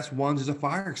best ones is a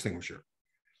fire extinguisher.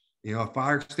 A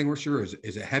fire extinguisher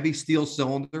is a heavy steel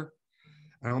cylinder.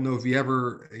 I don't know if you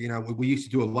ever, we used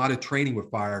to do a lot of training with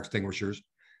fire extinguishers.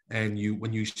 And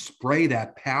when you spray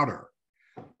that powder,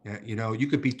 you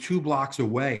could be 2 blocks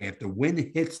away. If the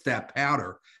wind hits that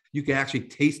powder, you can actually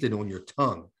taste it on your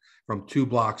tongue from 2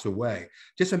 blocks away.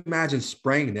 Just imagine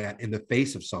spraying that in the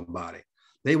face of somebody.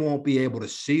 They won't be able to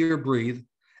see or breathe.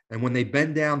 And when they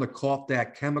bend down to cough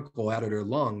that chemical out of their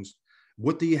lungs,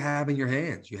 what do you have in your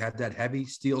hands? You have that heavy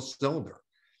steel cylinder,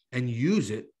 and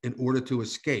use it in order to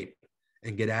escape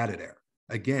and get out of there.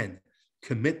 Again,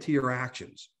 commit to your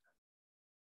actions.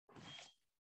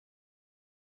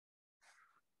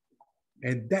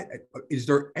 And is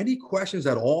there any questions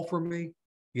at all for me?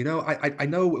 I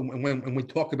know when we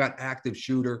talk about active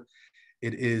shooter,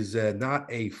 it is not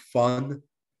a fun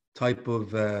type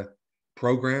of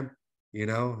program, and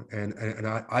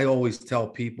I always tell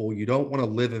people, you don't want to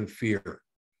live in fear.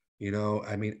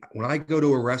 I mean, when I go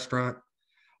to a restaurant,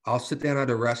 I'll sit down at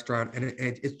a restaurant and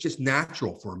it's just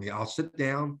natural for me. I'll sit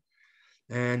down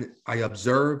and I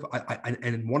observe.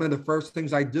 And one of the first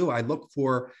things I do, I look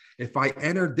for, if I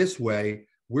enter this way,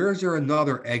 where is there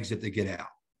another exit to get out?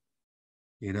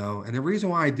 And the reason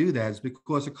why I do that is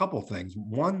because a couple of things.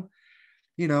 One,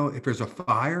 if there's a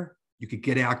fire, you could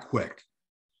get out quick.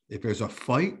 If there's a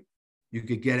fight, you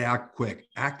could get out quick.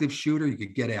 Active shooter, you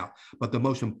could get out. But the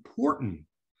most important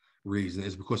reason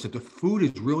is because if the food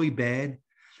is really bad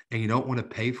and you don't want to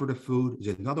pay for the food,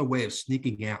 there's another way of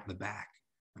sneaking out in the back.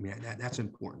 I mean, that's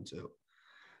important too.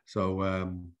 So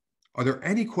are there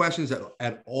any questions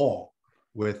at all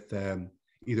with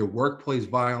either workplace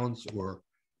violence or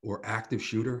active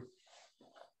shooter?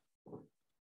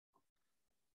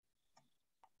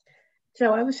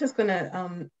 Joe, I was just going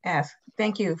to ask,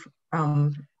 thank you,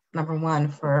 number one,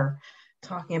 for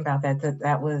talking about that.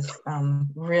 That was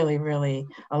really, really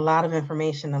a lot of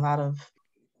information, a lot of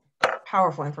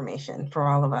powerful information for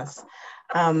all of us.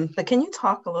 But can you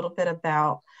talk a little bit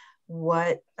about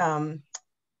what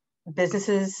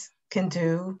businesses can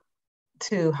do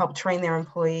to help train their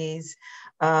employees.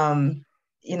 I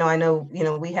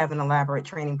know, we have an elaborate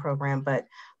training program, but,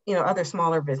 other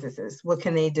smaller businesses, what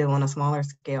can they do on a smaller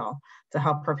scale to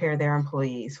help prepare their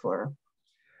employees for?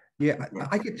 Yeah,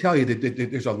 I can tell you that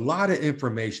there's a lot of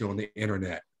information on the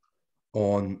internet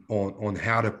on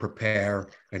how to prepare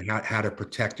and how to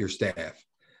protect your staff.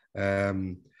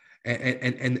 And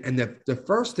the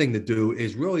first thing to do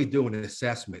is really do an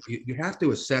assessment. You have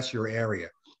to assess your area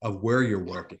of where you're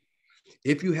working.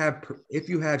 If you have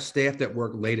staff that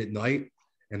work late at night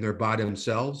and they're by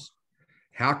themselves,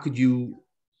 how are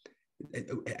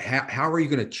you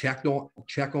going to check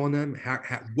on them?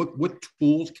 What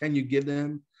tools can you give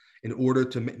them in order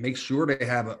to make sure they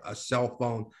have a cell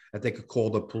phone that they could call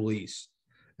the police?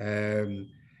 In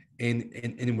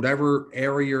whatever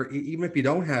area, even if you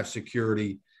don't have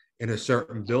security in a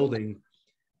certain building,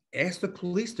 ask the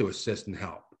police to assist and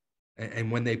help.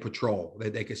 And when they patrol,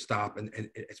 they could stop, and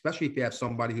especially if you have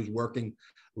somebody who's working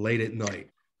late at night.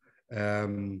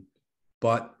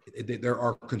 But there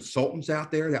are consultants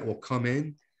out there that will come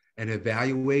in and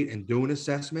evaluate and do an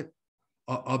assessment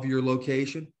of your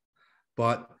location.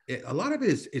 But a lot of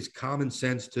it is common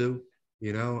sense too.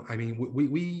 I mean,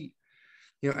 we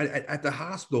at the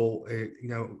hospital,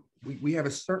 we have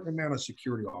a certain amount of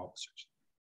security officers,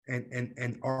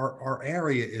 and our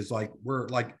area is like, we're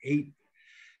like 8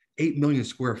 million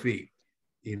square feet,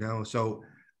 so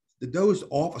those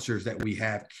officers that we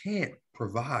have can't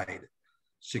provide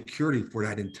security for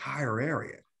that entire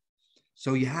area.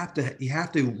 So you have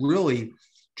to really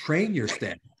train your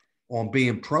staff on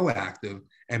being proactive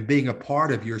and being a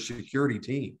part of your security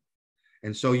team.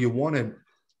 And so you want to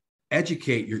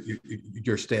educate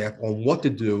your staff on what to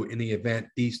do in the event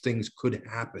these things could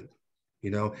happen,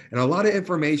 and a lot of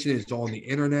information is on the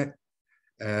internet.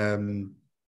 Are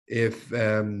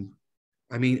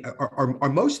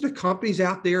most of the companies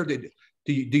out there do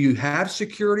you have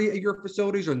security at your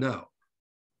facilities or no?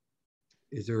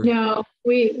 Is there? No,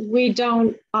 we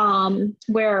don't.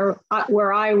 Where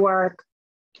I work,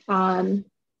 and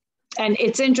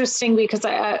it's interesting because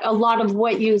a lot of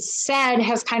what you said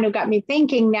has kind of got me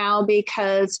thinking now,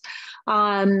 because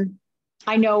I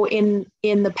know in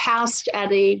the past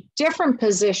at a different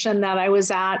position that I was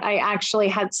at, I actually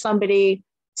had somebody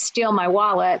steal my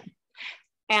wallet.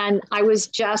 And I was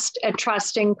just a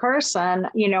trusting person.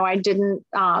 I didn't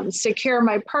secure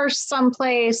my purse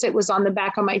someplace. It was on the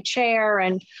back of my chair.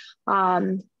 And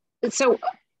so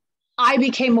I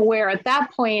became aware at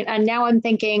that point. And now I'm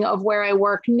thinking of where I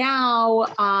work now.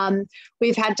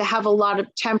 We've had to have a lot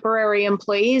of temporary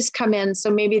employees come in.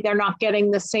 So maybe they're not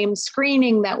getting the same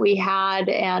screening that we had,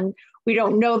 and we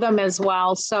don't know them as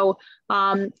well. So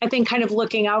I think kind of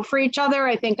looking out for each other.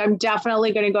 I think I'm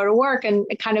definitely going to go to work and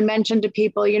kind of mention to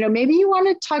people, maybe you want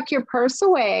to tuck your purse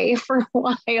away for a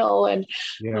while. And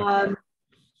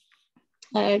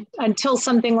until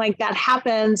something like that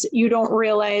happens, you don't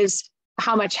realize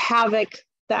how much havoc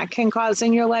that can cause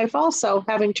in your life. Also,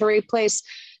 having to replace,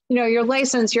 your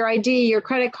license, your ID, your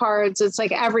credit cards. It's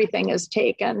like everything is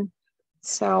taken.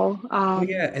 So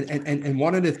and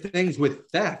one of the things with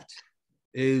theft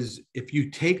is if you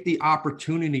take the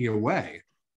opportunity away,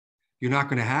 you're not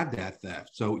going to have that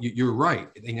theft. So you're right.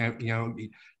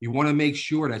 You want to make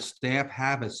sure that staff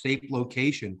have a safe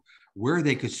location where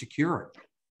they could secure it.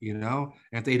 And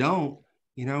if they don't,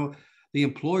 the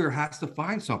employer has to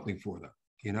find something for them.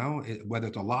 Whether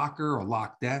it's a locker or a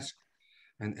locked desk,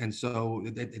 and so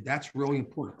that's really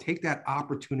important. Take that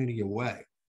opportunity away.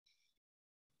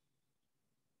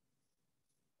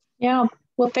 Yeah.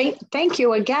 Well, thank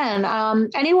you again.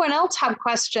 Anyone else have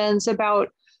questions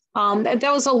about,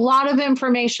 there was a lot of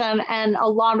information and a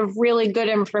lot of really good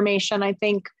information, I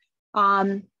think,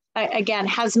 again,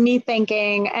 has me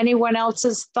thinking. Anyone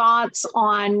else's thoughts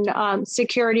on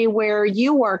security where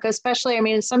you work,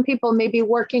 especially, some people may be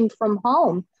working from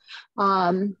home.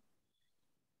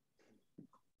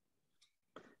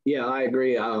 Yeah, I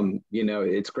agree.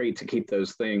 It's great to keep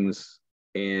those things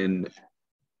in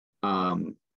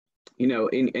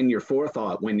your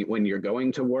forethought when you're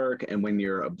going to work and when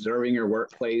you're observing your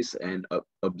workplace and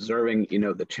observing,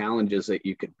 the challenges that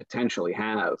you could potentially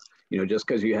have. Just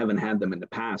because you haven't had them in the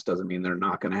past doesn't mean they're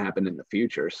not going to happen in the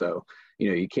future. So,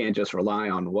 you can't just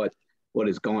rely on what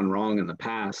has gone wrong in the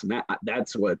past. And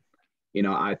that's what,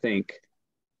 I think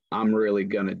I'm really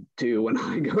going to do when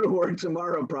I go to work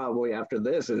tomorrow, probably after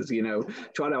this, is,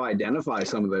 try to identify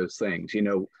some of those things.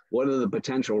 What are the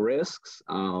potential risks?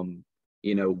 What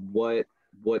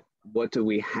do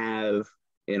we have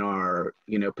in our,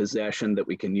 possession that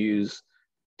we can use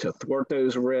to thwart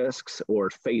those risks or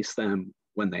face them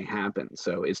when they happen?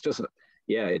 So it's just,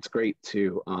 it's great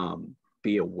to,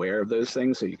 be aware of those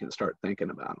things so you can start thinking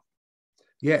about them.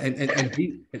 Yeah,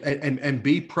 and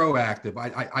be proactive.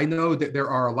 I know that there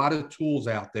are a lot of tools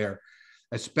out there,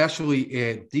 especially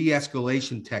in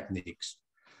de-escalation techniques.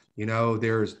 You know,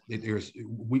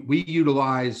 we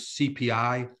utilize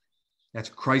CPI, that's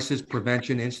Crisis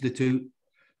Prevention Institute.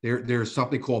 There's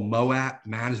something called MOAT,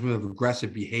 Management of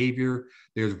Aggressive Behavior.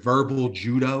 There's verbal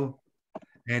judo,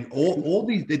 and all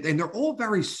these, and they're all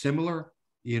very similar.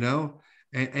 You know,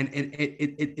 and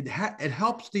it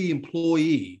helps the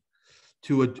employee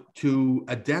to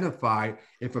identify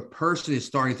if a person is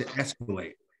starting to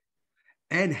escalate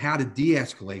and how to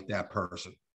de-escalate that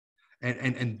person.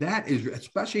 And that is,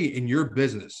 especially in your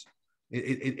business,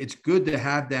 it's good to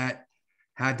have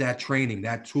that training,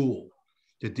 that tool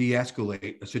to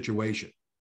de-escalate a situation,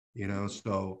 you know.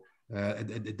 So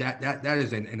that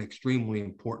is an extremely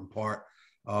important part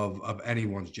of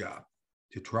anyone's job,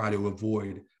 to try to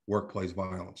avoid workplace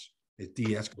violence. Is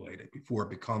de-escalate it before it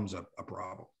becomes a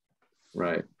problem.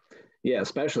 Right. Yeah,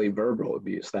 especially verbal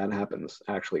abuse. That happens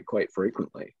actually quite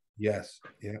frequently. Yes.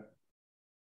 Yeah.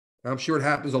 I'm sure it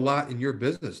happens a lot in your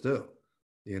business too,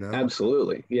 you know?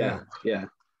 Absolutely. Yeah. Yeah.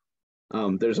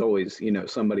 There's always, you know,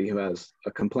 somebody who has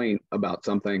a complaint about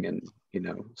something, and, you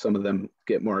know, some of them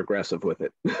get more aggressive with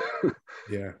it.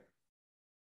 Yeah.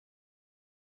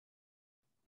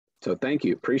 So thank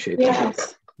you. Appreciate that.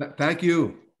 Yes. Thank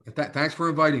you. Thanks for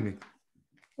inviting me.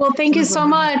 Well, thank you so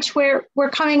much. We're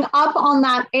coming up on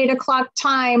that 8 o'clock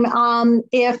time.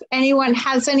 If anyone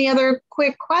has any other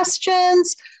quick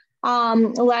questions,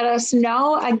 let us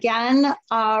know. Again,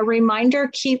 reminder,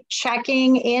 keep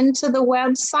checking into the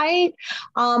website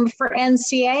for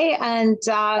NCA. And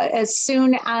as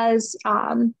soon as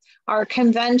our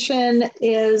convention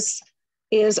is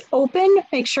open,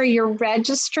 make sure you're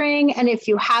registering. And if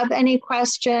you have any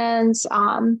questions,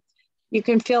 you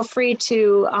can feel free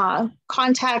to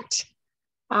contact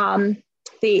the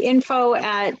info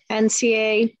at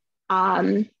NCA.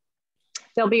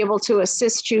 They'll be able to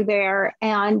assist you there.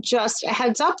 And just a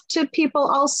heads up to people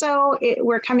also,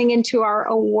 we're coming into our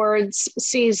awards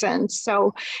season.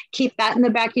 So keep that in the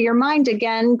back of your mind.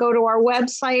 Again, go to our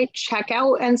website, check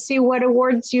out and see what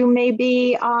awards you may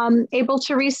be able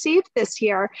to receive this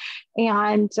year.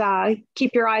 And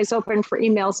keep your eyes open for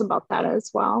emails about that as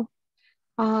well.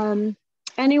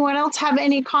 Anyone else have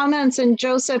any comments? And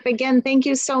Joseph, again, thank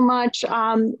you so much.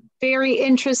 Very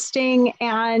interesting,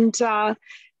 and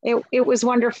it was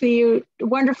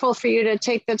wonderful for you to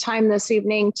take the time this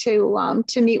evening to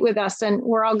meet with us. And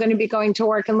we're all going to be going to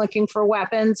work and looking for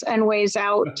weapons and ways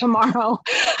out tomorrow.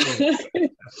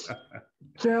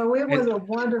 Joe, it was a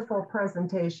wonderful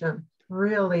presentation.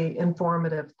 Really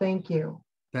informative. Thank you.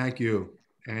 Thank you,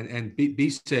 and be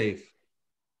safe.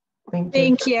 Thank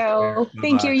you.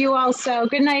 Thank you. You also.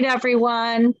 Good night,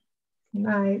 everyone. Good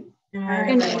night. Good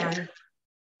night, everyone.